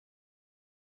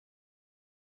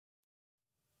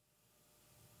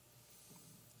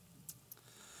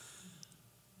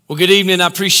Well, good evening. I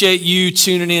appreciate you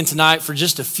tuning in tonight for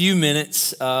just a few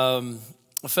minutes. I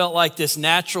felt like this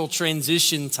natural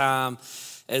transition time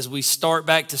as we start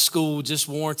back to school just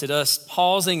warranted us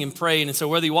pausing and praying. And so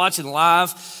whether you're watching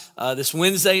live this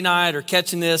Wednesday night or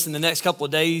catching this in the next couple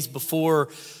of days before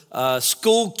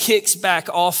school kicks back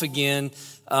off again,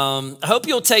 I hope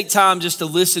you'll take time just to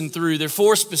listen through. There are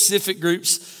 4 specific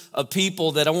groups of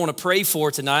people that I want to pray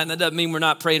for tonight. And that doesn't mean we're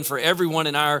not praying for everyone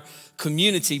in our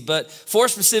community, but 4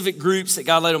 specific groups that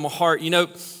God laid on my heart. You know,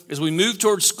 as we move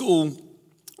towards school,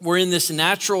 we're in this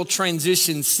natural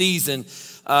transition season.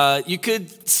 You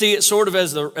could see it sort of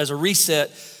as a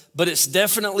reset, but it's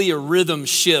definitely a rhythm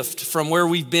shift from where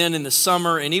we've been in the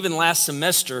summer and even last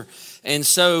semester. And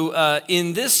so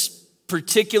in this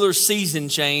particular season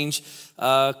change,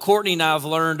 Courtney and I have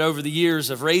learned over the years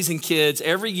of raising kids,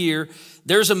 every year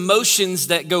there's emotions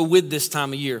that go with this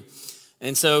time of year.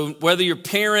 And so whether you're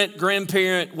parent,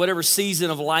 grandparent, whatever season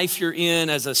of life you're in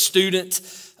as a student,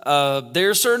 there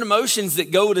are certain emotions that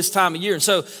go with this time of year. And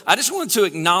so I just wanted to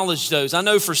acknowledge those. I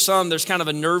know for some, there's kind of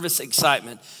a nervous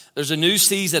excitement. There's a new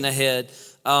season ahead.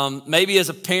 Maybe as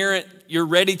a parent, you're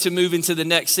ready to move into the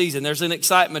next season. There's an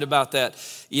excitement about that.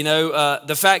 You know,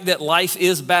 the fact that life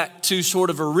is back to sort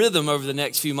of a rhythm over the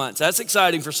next few months. That's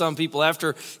exciting for some people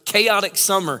after chaotic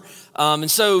summer.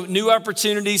 And so new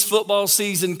opportunities, football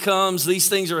season comes, these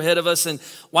things are ahead of us. And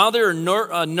while there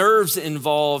are nerves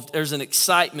involved, there's an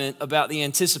excitement about the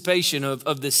anticipation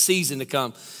of this season to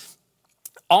come.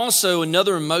 Also,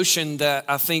 another emotion that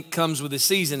I think comes with the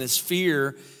season is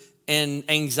fear and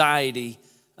anxiety,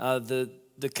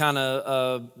 the kind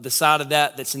of the side of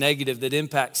that that's negative that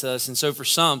impacts us. And so for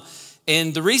some,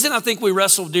 and the reason I think we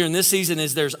wrestle during this season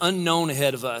is there's unknown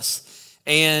ahead of us.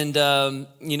 And,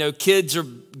 you know, kids are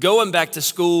going back to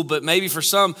school, but maybe for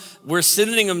some, we're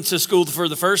sending them to school for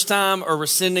the first time or we're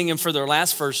sending them for their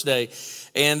first day.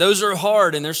 And those are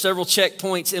hard, and there's several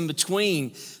checkpoints in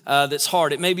between that's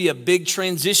hard. It may be a big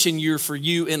transition year for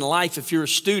you in life if you're a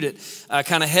student,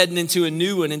 kind of heading into a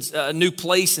new one, a new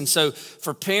place. And so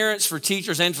for parents, for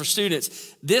teachers, and for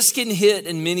students, this can hit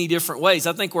in many different ways.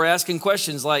 I think we're asking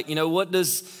questions like, you know, what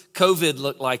does COVID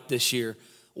look like this year?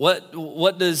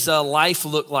 What does life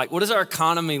look like? What does our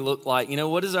economy look like? You know,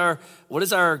 what does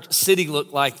our city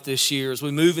look like this year as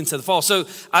we move into the fall? So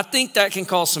I think that can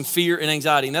cause some fear and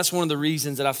anxiety. And that's one of the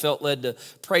reasons that I felt led to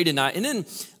pray tonight. And then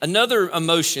another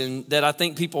emotion that I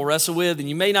think people wrestle with, and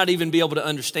you may not even be able to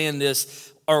understand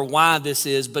this or why this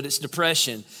is, but it's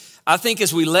depression. I think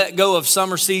as we let go of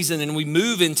summer season and we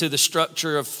move into the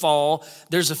structure of fall,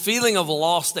 there's a feeling of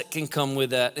loss that can come with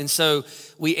that. And so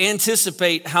we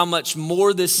anticipate how much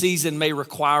more this season may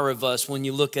require of us when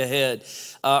you look ahead.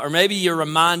 Or maybe you're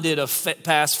reminded of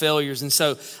past failures. And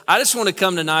so I just want to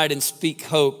come tonight and speak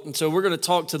hope. And so we're going to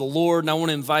talk to the Lord, and I want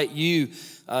to invite you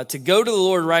to go to the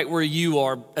Lord right where you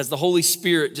are as the Holy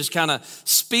Spirit just kind of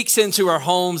speaks into our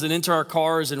homes and into our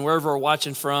cars and wherever we're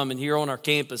watching from and here on our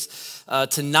campus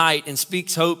tonight, and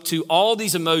speaks hope to all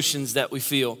these emotions that we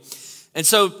feel. And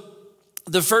so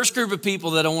the first group of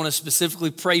people that I want to specifically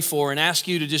pray for and ask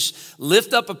you to just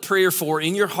lift up a prayer for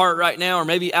in your heart right now, or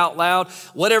maybe out loud,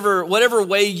 whatever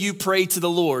way you pray to the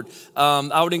Lord.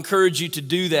 I would encourage you to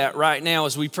do that right now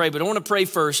as we pray. But I want to pray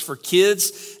first for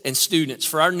kids and students,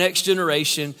 for our next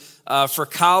generation, for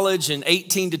college and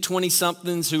 18 to 20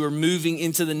 somethings who are moving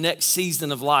into the next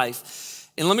season of life.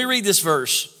 And let me read this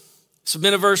verse. It's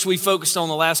been a verse we focused on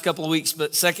the last couple of weeks,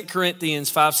 but 2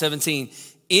 Corinthians 5:17.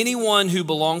 Anyone who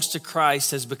belongs to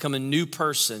Christ has become a new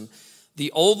person.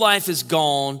 The old life is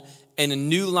gone and a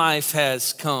new life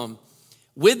has come.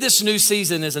 With this new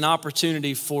season is an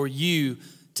opportunity for you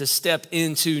to step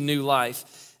into new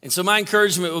life. And so my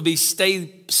encouragement will be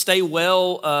stay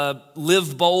well,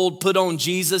 live bold, put on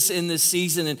Jesus in this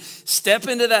season and step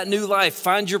into that new life.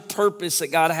 Find your purpose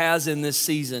that God has in this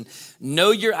season.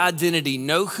 Know your identity,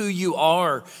 know who you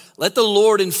are. Let the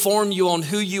Lord inform you on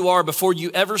who you are before you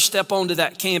ever step onto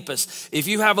that campus. If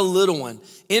you have a little one,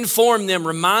 inform them,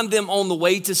 remind them on the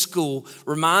way to school,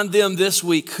 remind them this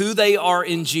week who they are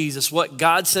in Jesus, what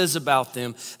God says about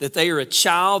them, that they are a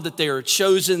child, that they are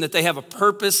chosen, that they have a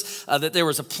purpose, that there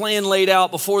was a plan laid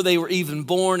out before they were even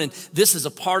born. And this is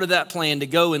a part of that plan to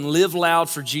go and live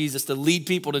loud for Jesus, to lead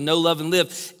people to know, love, and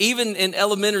live. Even in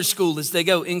elementary school as they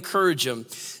go, encourage them.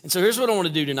 And so here's what I want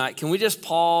to do tonight. Can we just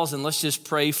pause and let's just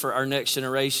pray for our next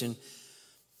generation?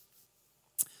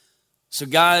 So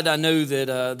God, I know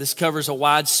that this covers a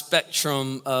wide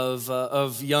spectrum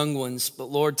of young ones. But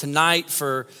Lord, tonight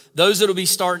for those that will be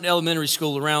starting elementary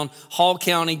school around Hall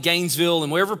County, Gainesville,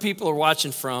 and wherever people are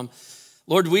watching from,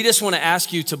 Lord, we just want to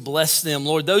ask you to bless them.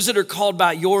 Lord, those that are called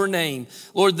by your name,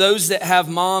 Lord, those that have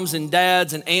moms and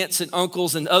dads and aunts and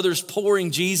uncles and others pouring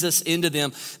Jesus into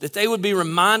them, that they would be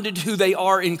reminded who they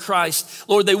are in Christ.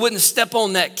 Lord, they wouldn't step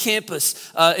on that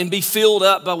campus and be filled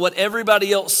up by what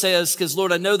everybody else says, because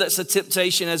Lord, I know that's a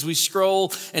temptation as we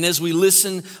scroll and as we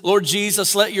listen. Lord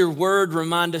Jesus, let your word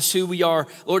remind us who we are.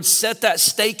 Lord, set that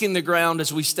stake in the ground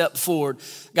as we step forward.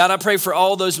 God, I pray for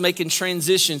all those making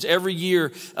transitions. Every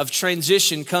year of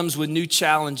transition comes with new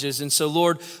challenges. And so,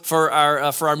 Lord, for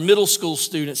our middle school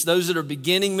students, those that are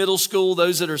beginning middle school,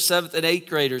 those that are 7th and 8th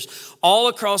graders, all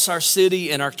across our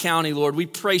city and our county, Lord, we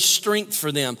pray strength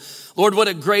for them. Lord, what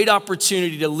a great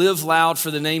opportunity to live loud for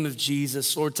the name of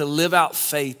Jesus, Lord, to live out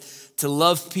faith, to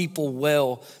love people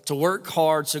well, to work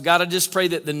hard. So God, I just pray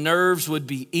that the nerves would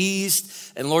be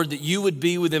eased, and Lord, that you would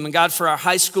be with them. And God, for our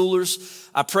high schoolers,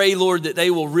 I pray, Lord, that they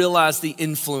will realize the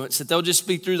influence, that they'll just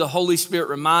be through the Holy Spirit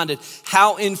reminded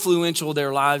how influential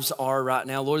their lives are right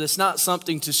now. Lord, it's not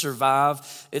something to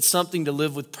survive. It's something to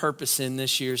live with purpose in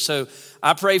this year. So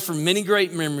I pray for many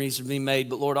great memories to be made,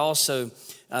 but Lord, also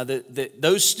that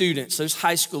those students, those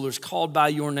high schoolers called by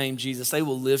your name, Jesus, they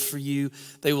will live for you.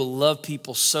 They will love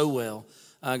people so well.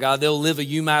 God, they'll live a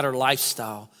You Matter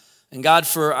lifestyle. And God,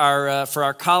 for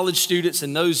our college students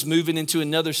and those moving into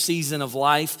another season of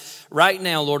life, right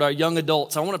now, Lord, our young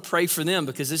adults, I want to pray for them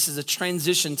because this is a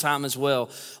transition time as well.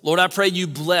 Lord, I pray you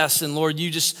bless, and Lord, you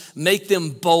just make them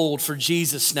bold for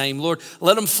Jesus' name. Lord,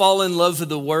 let them fall in love with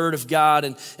the word of God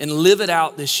and live it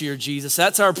out this year, Jesus.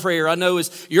 That's our prayer. I know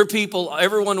as your people,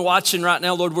 everyone watching right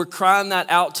now, Lord, we're crying that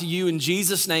out to you in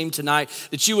Jesus' name tonight,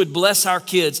 that you would bless our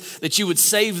kids, that you would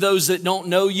save those that don't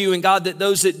know you, and God, that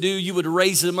those that do, you would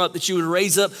raise them up, that you would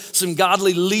raise up some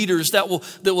godly leaders that will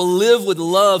live with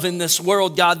love in this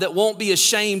world, God, that won't be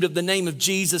ashamed of the name of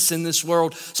Jesus in this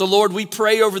world. So Lord, we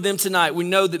pray over them tonight. We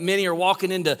know that many are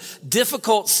walking into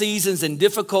difficult seasons and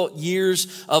difficult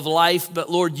years of life, but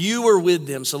Lord, you are with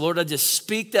them. So Lord, I just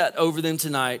speak that over them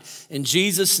tonight. In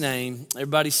Jesus' name,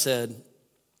 everybody said,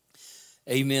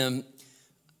 amen.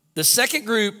 The second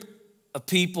group of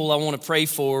people I want to pray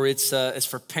for, it's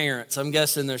for parents. I'm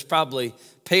guessing there's probably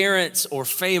parents or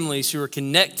families who are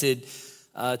connected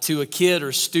to a kid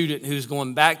or student who's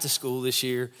going back to school this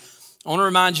year. I want to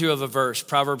remind you of a verse,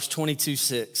 Proverbs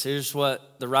 22:6. Here's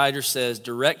what the writer says: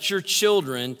 direct your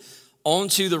children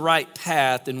onto the right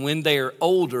path, and when they are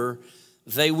older,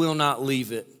 they will not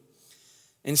leave it.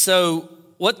 And so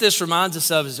what this reminds us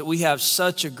of is that we have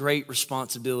such a great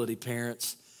responsibility,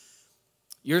 parents.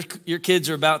 Your kids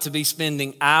are about to be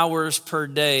spending hours per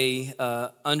day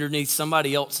underneath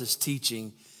somebody else's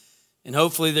teaching. And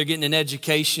hopefully they're getting an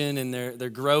education and they're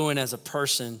growing as a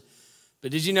person. But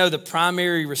did you know the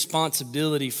primary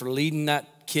responsibility for leading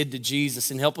that kid to Jesus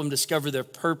and help them discover their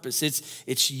purpose,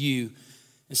 it's you.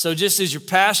 And so just as your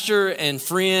pastor and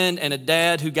friend and a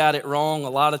dad who got it wrong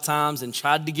a lot of times and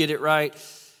tried to get it right,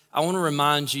 I want to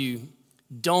remind you,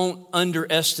 don't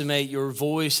underestimate your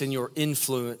voice and your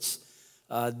influence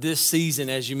this season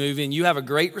as you move in. You have a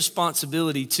great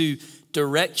responsibility to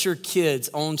direct your kids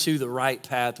onto the right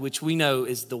path, which we know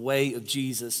is the way of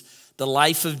Jesus, the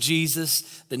life of Jesus,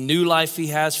 the new life he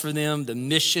has for them, the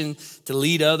mission to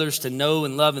lead others to know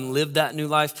and love and live that new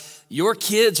life. Your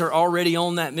kids are already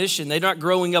on that mission. They're not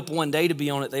growing up one day to be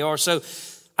on it. They are. So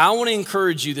I want to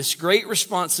encourage you, this great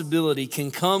responsibility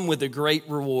can come with a great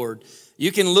reward.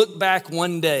 You can look back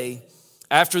one day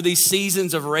after these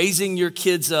seasons of raising your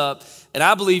kids up, and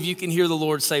I believe you can hear the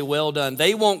Lord say, well done.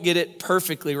 They won't get it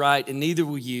perfectly right, and neither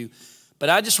will you. But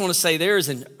I just want to say there is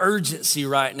an urgency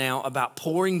right now about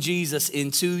pouring Jesus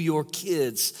into your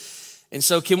kids. And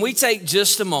so can we take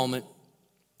just a moment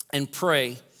and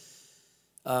pray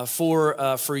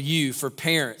for you, for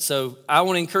parents? So I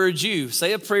want to encourage you,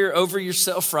 say a prayer over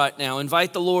yourself right now.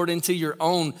 Invite the Lord into your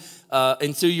own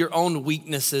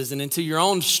weaknesses and into your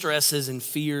own stresses and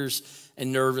fears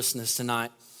and nervousness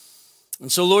tonight.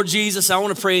 And so, Lord Jesus, I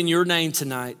want to pray in your name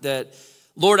tonight that,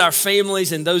 Lord, our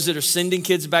families and those that are sending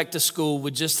kids back to school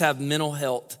would just have mental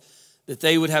health, that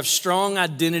they would have strong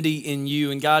identity in you.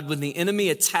 And God, when the enemy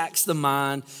attacks the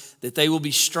mind, that they will be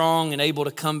strong and able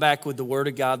to come back with the word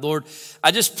of God. Lord,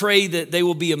 I just pray that they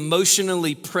will be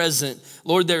emotionally present.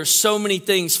 Lord, there are so many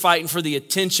things fighting for the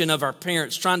attention of our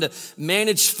parents, trying to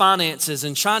manage finances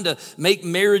and trying to make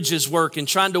marriages work and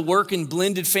trying to work in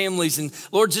blended families. And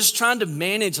Lord, just trying to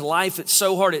manage life. It's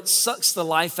so hard. It sucks the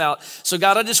life out. So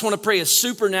God, I just want to pray a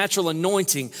supernatural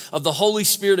anointing of the Holy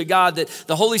Spirit of God, that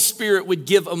the Holy Spirit would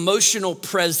give emotional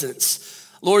presence.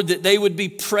 Lord, that they would be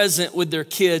present with their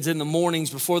kids in the mornings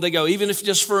before they go, even if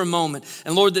just for a moment.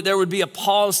 And Lord, that there would be a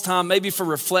pause time, maybe for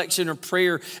reflection or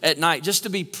prayer at night, just to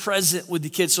be present with the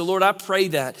kids. So Lord, I pray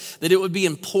that it would be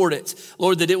important.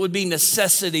 Lord, that it would be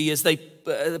necessity as the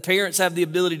parents have the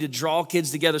ability to draw kids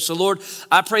together. So Lord,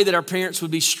 I pray that our parents would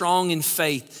be strong in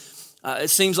faith.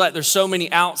 It seems like there's so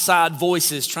many outside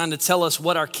voices trying to tell us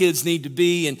what our kids need to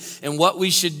be and what we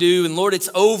should do. And Lord, it's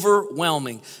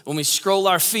overwhelming. When we scroll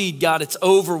our feed, God, it's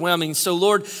overwhelming. So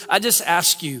Lord, I just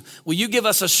ask you, will you give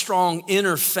us a strong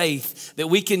inner faith that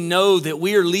we can know that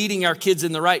we are leading our kids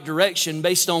in the right direction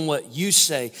based on what you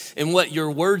say and what your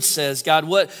word says, God,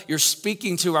 what you're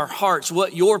speaking to our hearts,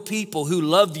 what your people who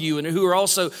love you and who are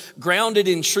also grounded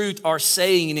in truth are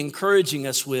saying and encouraging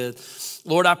us with.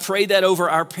 Lord, I pray that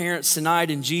over our parents tonight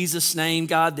in Jesus' name,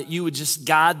 God, that you would just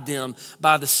guide them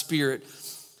by the Spirit.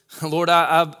 Lord,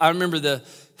 I remember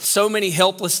so many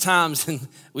helpless times, and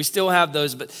we still have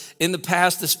those, but in the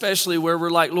past especially, where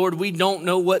we're like, Lord, we don't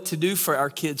know what to do for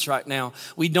our kids right now.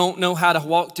 We don't know how to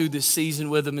walk through this season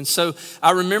with them. And so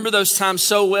I remember those times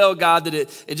so well, God, that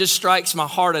it just strikes my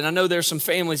heart. And I know there's some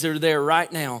families that are there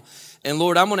right now. And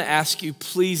Lord, I'm going to ask you,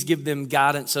 please give them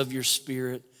guidance of your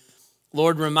Spirit.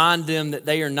 Lord, remind them that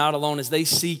they are not alone. As they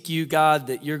seek you, God,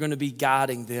 that you're going to be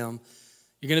guiding them.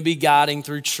 You're going to be guiding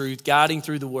through truth, guiding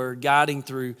through the word, guiding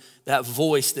through that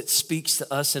voice that speaks to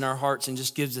us in our hearts and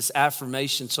just gives us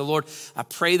affirmation. So, Lord, I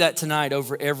pray that tonight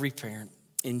over every parent.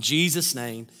 In Jesus'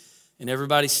 name. And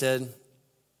everybody said,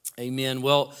 amen.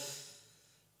 Well,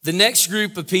 the next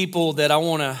group of people that I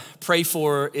want to pray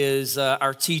for is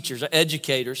our teachers, our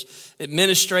educators,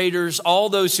 administrators, all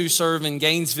those who serve in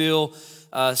Gainesville,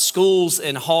 schools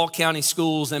and Hall County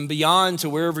schools and beyond to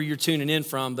wherever you're tuning in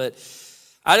from. But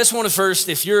I just want to first,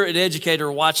 if you're an educator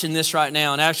watching this right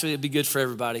now, and actually it'd be good for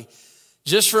everybody,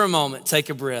 just for a moment, take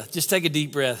a breath. Just take a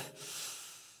deep breath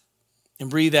and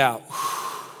breathe out.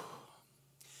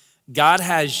 God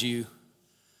has you.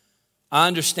 I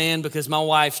understand because my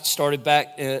wife started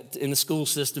back in the school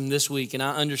system this week, and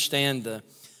I understand the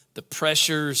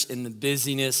pressures and the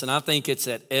busyness, and I think it's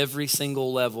at every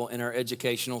single level in our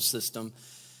educational system.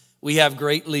 We have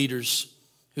great leaders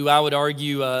who I would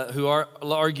argue, love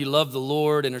the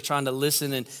Lord and are trying to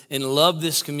listen and love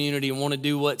this community and want to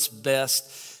do what's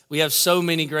best. We have so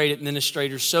many great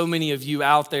administrators, so many of you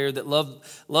out there that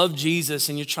love Jesus,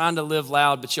 and you're trying to live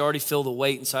loud, but you already feel the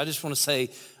weight. And so I just want to say,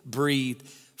 breathe.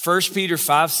 1 Peter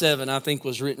 5:7, I think,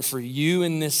 was written for you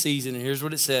in this season, and here's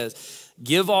what it says.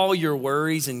 Give all your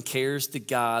worries and cares to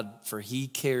God, for he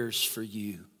cares for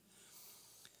you.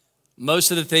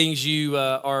 Most of the things you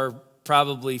are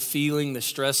probably feeling, the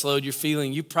stress load you're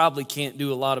feeling, you probably can't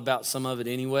do a lot about some of it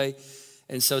anyway.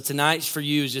 And so tonight's for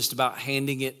you is just about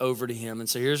handing it over to him. And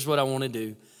so here's what I want to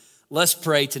do. Let's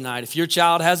pray tonight. If your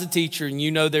child has a teacher and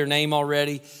you know their name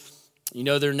already, you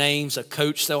know their names, a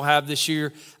coach they'll have this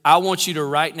year, I want you to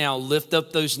right now lift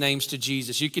up those names to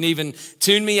Jesus. You can even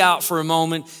tune me out for a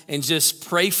moment and just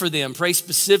pray for them. Pray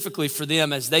specifically for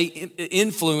them as they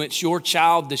influence your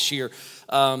child this year.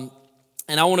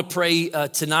 And I want to pray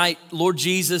tonight, Lord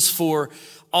Jesus, for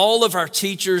all of our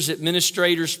teachers,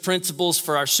 administrators, principals,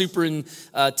 for our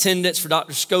superintendents, for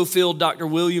Dr. Schofield, Dr.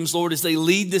 Williams, Lord, as they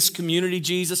lead this community,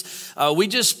 Jesus, we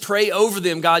just pray over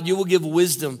them, God, you will give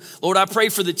wisdom. Lord, I pray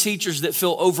for the teachers that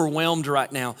feel overwhelmed right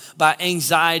now by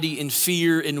anxiety and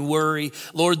fear and worry.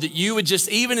 Lord, that you would just,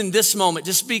 even in this moment,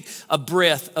 just speak a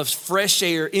breath of fresh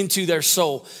air into their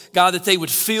soul. God, that they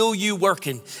would feel you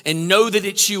working and know that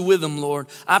it's you with them, Lord.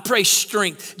 I pray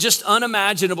strength, just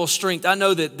unimaginable strength. I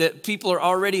know that people are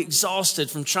already exhausted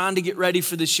from trying to get ready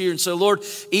for this year. And so, Lord,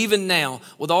 even now,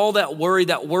 with all that worry,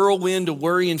 that whirlwind of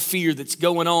worry and fear that's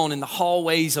going on in the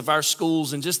hallways of our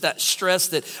schools and just that stress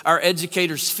that our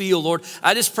educators feel, Lord,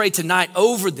 I just pray tonight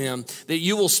over them that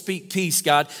you will speak peace,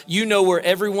 God. You know where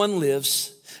everyone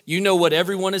lives. You know what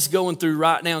everyone is going through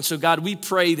right now. And so, God, we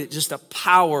pray that just the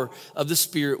power of the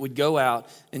Spirit would go out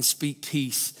and speak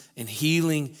peace and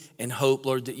healing and hope,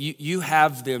 Lord, that you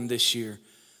have them this year.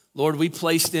 Lord, we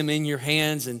place them in your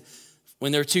hands, and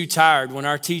when they're too tired, when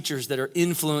our teachers that are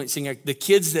influencing the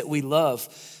kids that we love,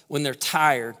 when they're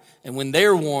tired and when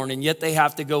they're worn and yet they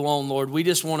have to go on, Lord, we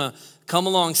just want to come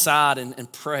alongside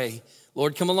and pray.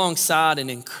 Lord, come alongside and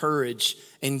encourage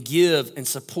and give and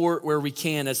support where we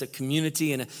can as a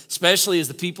community, and especially as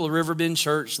the people of Riverbend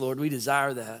Church, Lord, we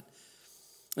desire that.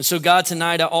 And so, God,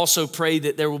 tonight I also pray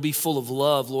that there will be full of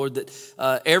love, Lord,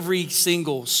 that every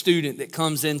single student that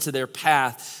comes into their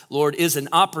path, Lord, is an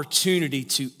opportunity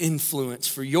to influence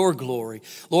for your glory.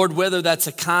 Lord, whether that's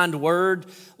a kind word,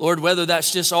 Lord, whether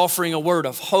that's just offering a word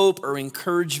of hope or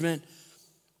encouragement,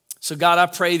 So God, I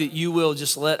pray that you will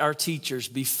just let our teachers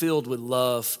be filled with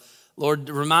love. Lord,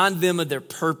 remind them of their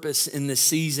purpose in this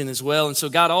season as well. And so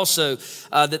God, also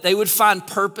that they would find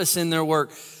purpose in their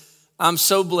work. I'm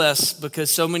so blessed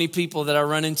because so many people that I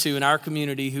run into in our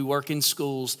community who work in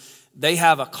schools, they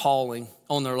have a calling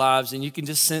on their lives, and you can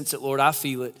just sense it, Lord. I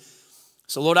feel it.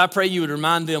 So, Lord, I pray you would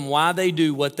remind them why they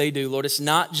do what they do. Lord, it's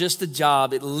not just a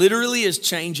job. It literally is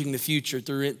changing the future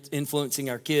through influencing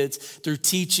our kids, through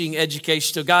teaching,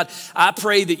 education. So, God, I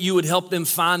pray that you would help them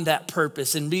find that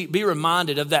purpose and be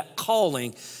reminded of that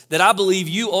calling that I believe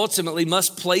you ultimately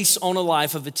must place on a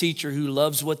life of a teacher who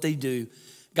loves what they do.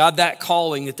 God, that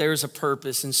calling, that there is a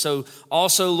purpose. And so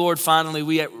also, Lord, finally,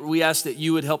 we ask that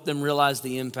you would help them realize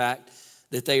the impact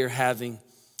that they are having.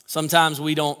 Sometimes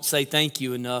we don't say thank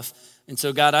you enough. And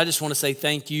so, God, I just want to say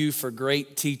thank you for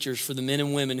great teachers, for the men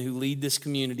and women who lead this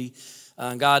community.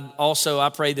 God, also, I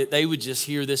pray that they would just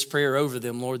hear this prayer over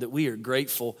them, Lord, that we are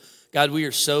grateful. God, we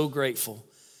are so grateful.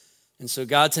 And so,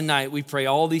 God, tonight we pray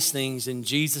all these things in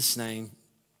Jesus' name.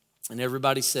 And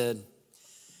everybody said,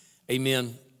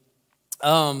 amen.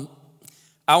 I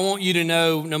want you to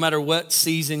know, no matter what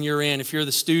season you're in, if you're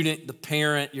the student, the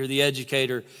parent, you're the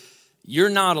educator, you're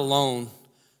not alone.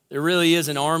 There really is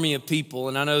an army of people,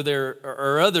 and I know there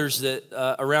are others that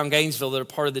around Gainesville that are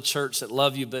part of the church that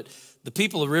love you, but the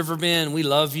people of Riverbend, we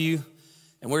love you,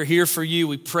 and we're here for you.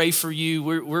 We pray for you.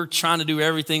 We're trying to do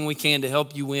everything we can to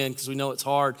help you win because we know it's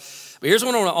hard. But here's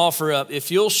what I want to offer up.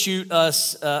 If you'll shoot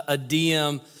us a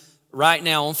DM right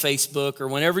now on Facebook or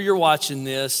whenever you're watching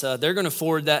this, they're going to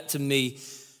forward that to me.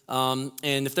 And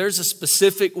if there's a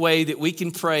specific way that we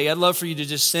can pray, I'd love for you to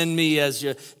just send me as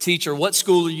your teacher, what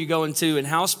school are you going to and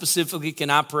how specifically can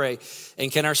I pray and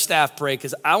can our staff pray?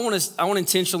 Because I want to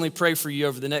intentionally pray for you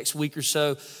over the next week or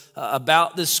so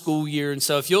about this school year. And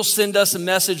so if you'll send us a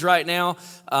message right now,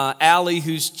 Allie,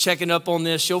 who's checking up on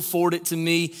this, she'll forward it to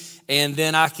me. And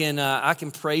then I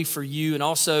can pray for you and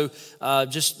also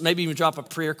just maybe even drop a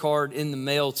prayer card in the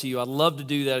mail to you. I'd love to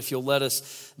do that if you'll let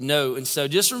us know. And so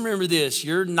just remember this,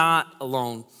 you're not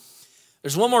alone.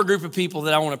 There's one more group of people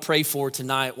that I want to pray for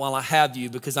tonight while I have you,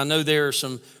 because I know there are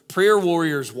some prayer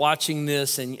warriors watching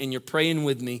this and you're praying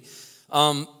with me.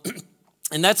 And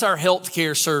that's our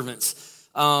healthcare servants.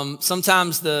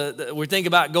 Sometimes we think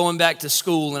about going back to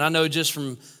school, and I know just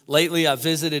from lately I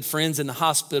visited friends in the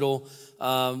hospital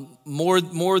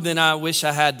more than I wish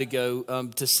I had to go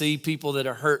to see people that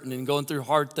are hurting and going through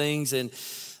hard things. And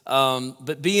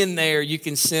but being there, you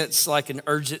can sense like an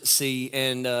urgency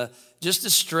and just a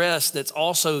stress that's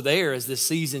also there as this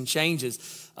season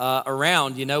changes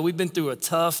around. You know, we've been through a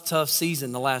tough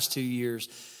season the last 2 years.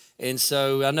 And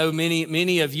so I know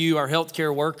many of you are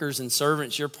healthcare workers and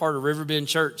servants. You're part of Riverbend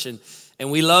Church, and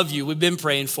we love you. We've been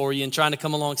praying for you and trying to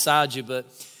come alongside you. But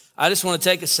I just want to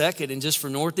take a second and just for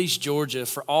Northeast Georgia,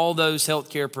 for all those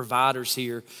healthcare providers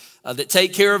here that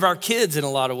take care of our kids in a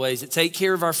lot of ways, that take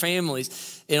care of our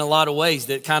families in a lot of ways,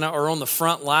 that kind of are on the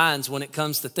front lines when it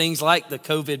comes to things like the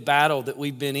COVID battle that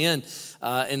we've been in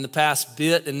the past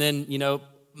bit. And then, you know,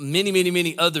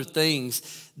 many other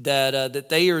things that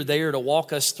they are there to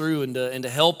walk us through and to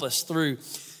help us through.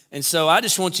 And so I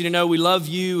just want you to know we love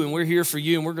you and we're here for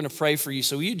you and we're going to pray for you.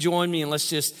 So will you join me and let's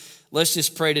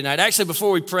just pray tonight. Actually,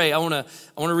 before we pray, I want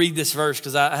to read this verse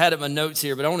because I had it in my notes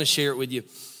here, but I want to share it with you.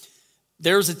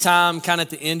 There was a time kind of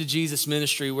at the end of Jesus'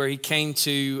 ministry where he came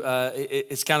to,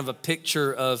 it's kind of a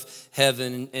picture of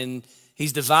heaven, and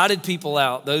he's divided people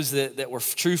out, those that were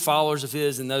true followers of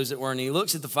his and those that weren't. And he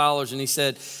looks at the followers and he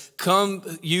said,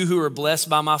 "Come, you who are blessed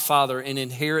by my Father, and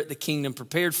inherit the kingdom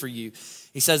prepared for you."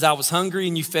 He says, "I was hungry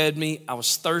and you fed me. I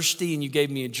was thirsty and you gave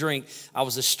me a drink. I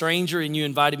was a stranger and you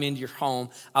invited me into your home.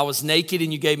 I was naked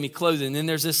and you gave me clothing." And then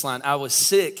there's this line, "I was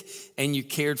sick and you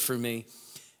cared for me."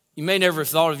 You may never have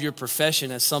thought of your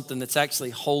profession as something that's actually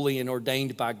holy and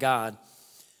ordained by God.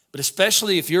 But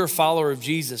especially if you're a follower of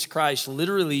Jesus Christ,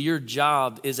 literally your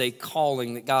job is a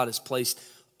calling that God has placed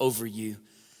over you.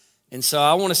 And so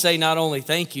I want to say not only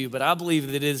thank you, but I believe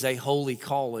that it is a holy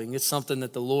calling. It's something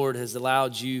that the Lord has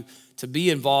allowed you to be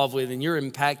involved with, and you're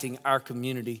impacting our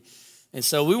community. And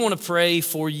so we want to pray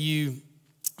for you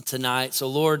tonight. So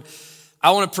Lord, I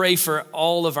want to pray for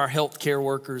all of our healthcare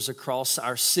workers across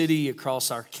our city, across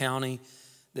our county,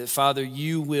 that Father,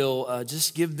 you will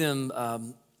just give them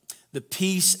the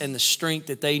peace and the strength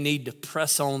that they need to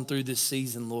press on through this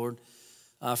season, Lord.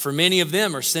 For many of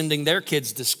them are sending their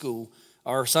kids to school,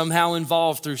 are somehow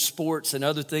involved through sports and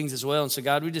other things as well. And so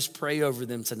God, we just pray over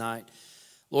them tonight.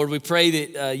 Lord, we pray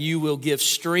that you will give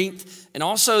strength, and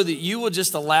also that you will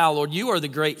just allow, Lord, you are the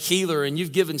great healer and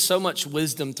you've given so much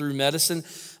wisdom through medicine.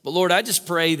 But Lord, I just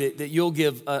pray that you'll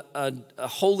give a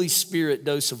Holy Spirit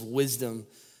dose of wisdom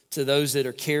to those that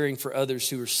are caring for others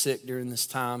who are sick during this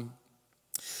time.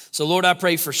 So Lord, I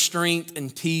pray for strength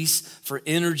and peace, for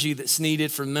energy that's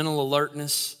needed, for mental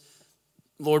alertness.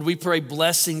 Lord, we pray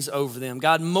blessings over them.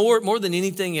 God, more than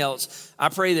anything else, I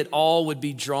pray that all would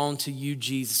be drawn to you,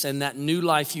 Jesus, and that new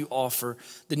life you offer,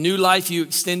 the new life you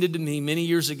extended to me many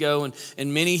years ago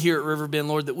and many here at Riverbend,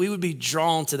 Lord, that we would be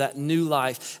drawn to that new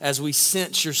life as we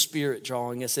sense your Spirit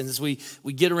drawing us and as we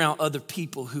get around other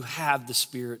people who have the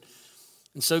Spirit.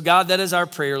 And so, God, that is our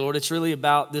prayer, Lord. It's really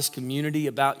about this community,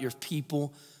 about your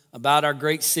people, about our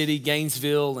great city,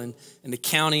 Gainesville, and the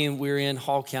county we're in,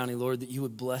 Hall County, Lord, that you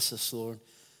would bless us, Lord.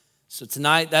 So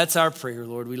tonight, that's our prayer,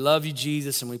 Lord. We love you,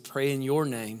 Jesus, and we pray in your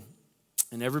name.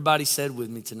 And everybody said with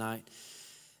me tonight,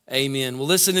 amen. Well,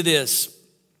 listen to this.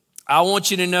 I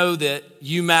want you to know that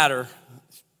you matter.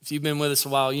 If you've been with us a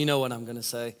while, you know what I'm going to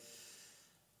say.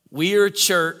 We are a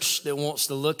church that wants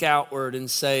to look outward and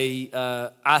say,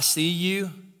 I see you,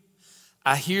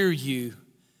 I hear you,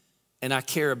 and I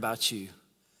care about you.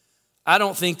 I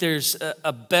don't think there's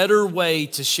a better way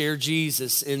to share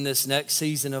Jesus in this next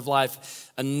season of life.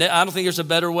 I don't think there's a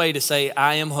better way to say,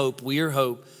 I am hope, we are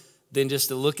hope, than just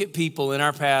to look at people in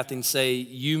our path and say,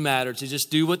 you matter, to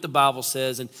just do what the Bible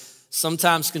says and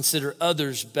sometimes consider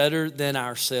others better than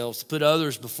ourselves, to put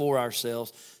others before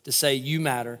ourselves, to say, you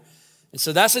matter. And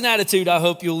so that's an attitude I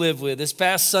hope you'll live with. This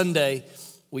past Sunday,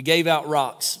 we gave out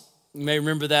rocks. You may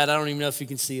remember that. I don't even know if you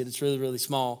can see it. It's really, really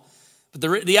small.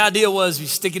 But the idea was you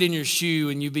stick it in your shoe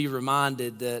and you be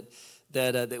reminded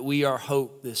that we are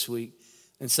hope this week.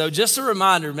 And so just a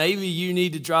reminder, maybe you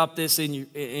need to drop this in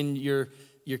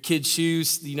your kids'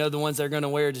 shoes, you know, the ones they're going to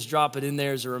wear, just drop it in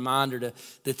there as a reminder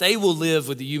that they will live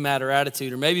with the you matter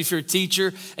attitude. Or maybe if you're a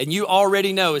teacher and you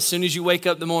already know as soon as you wake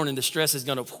up in the morning, the stress is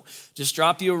going to just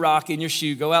drop you a rock in your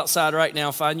shoe. Go outside right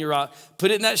now, find your rock, put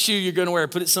it in that shoe you're going to wear,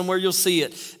 put it somewhere you'll see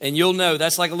it, and you'll know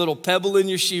that's like a little pebble in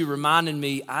your shoe reminding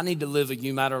me I need to live a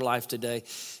you matter life today.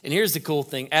 And here's the cool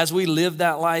thing. As we live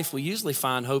that life, we usually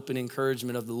find hope and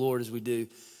encouragement of the Lord as we do.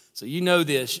 So you know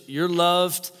this, you're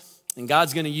loved. And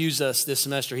God's going to use us this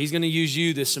semester. He's going to use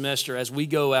you this semester as we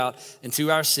go out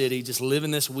into our city, just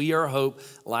living this We Are Hope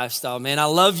lifestyle. Man, I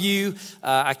love you.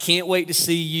 I can't wait to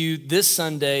see you this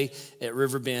Sunday at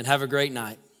Riverbend. Have a great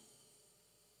night.